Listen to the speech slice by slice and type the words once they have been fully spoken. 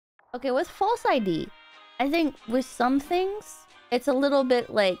Okay, with false ID, I think with some things, it's a little bit,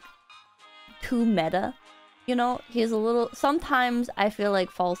 like, too meta. You know, he's a little... Sometimes I feel like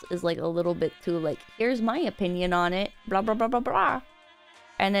false is, like, a little bit too, like, here's my opinion on it, blah, blah, blah, blah, blah.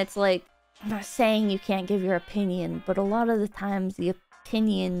 And it's like, I'm not saying you can't give your opinion, but a lot of the times the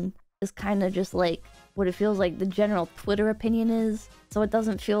opinion is kind of just, like, what it feels like the general Twitter opinion is. So it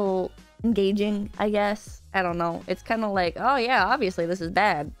doesn't feel engaging, I guess. I don't know. It's kind of like, oh yeah, obviously this is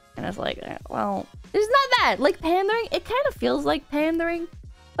bad. And it's like, well, it's not bad. Like pandering, it kind of feels like pandering.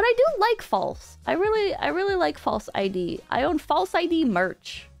 But I do like false. I really like FalseEyeD. I own FalseEyeD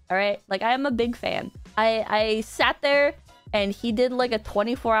merch. Alright? Like I am a big fan. I sat there and he did like a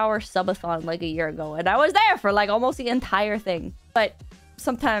 24-hour subathon like a year ago. And I was there for like almost the entire thing. But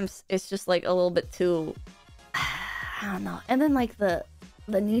sometimes it's just like a little bit too... I don't know. And then like the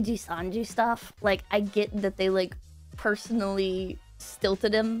Niji Sanji stuff. Like I get that they like personally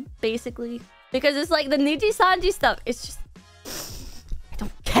stilted him basically. Because it's like the Niji Sanji stuff. It's just... I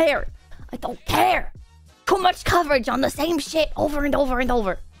don't care. I don't care. Too much coverage on the same shit over and over and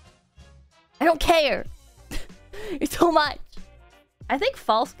over. I don't care. It's too much. I think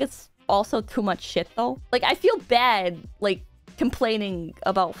false gets also too much shit though. Like I feel bad like complaining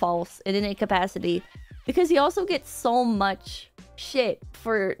about false in any capacity because he also gets so much shit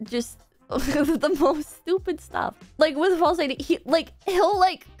for just the most stupid stuff. Like with FalseEyeD, he'll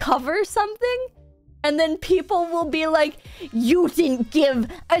like cover something and then people will be like, you didn't give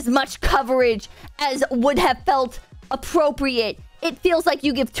as much coverage as would have felt appropriate. It feels like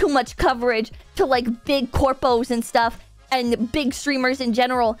you give too much coverage to like big corpos and stuff and big streamers in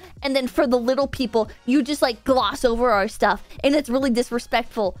general. And then for the little people, you just like gloss over our stuff and it's really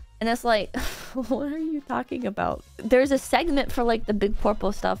disrespectful. And it's like, what are you talking about? There's a segment for like the big corpo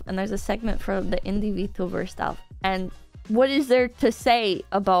stuff and there's a segment for the indie VTuber stuff. And what is there to say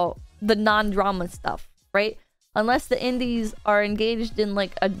about the non-drama stuff, right? Unless the indies are engaged in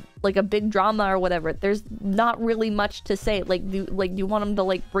like a big drama or whatever, there's not really much to say. Like you want them to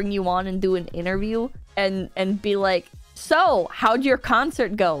like bring you on and do an interview and be like, so how'd your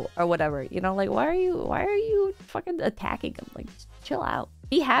concert go or whatever? You know, like why are you fucking attacking them? Like just chill out.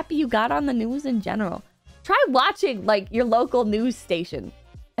 Be happy you got on the news in general. Try watching like your local news station.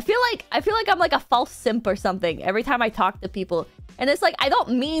 I feel like I'm like a false simp or something every time I talk to people. And it's like, I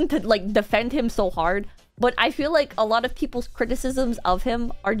don't mean to like defend him so hard, but I feel like a lot of people's criticisms of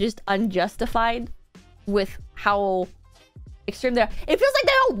him are just unjustified with how extreme they are. It feels like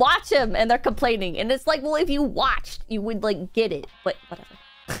they don't watch him and they're complaining. And it's like, well, if you watched, you would like get it. But whatever.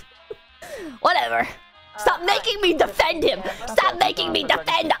 Whatever. Stop making me defend him. Stop making me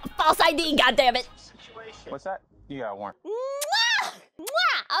defend FalseEyeD, goddammit. What's that? You got one. Mwah!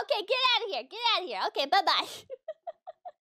 Mwah! Okay, get out of here. Get out of here. Okay, bye-bye.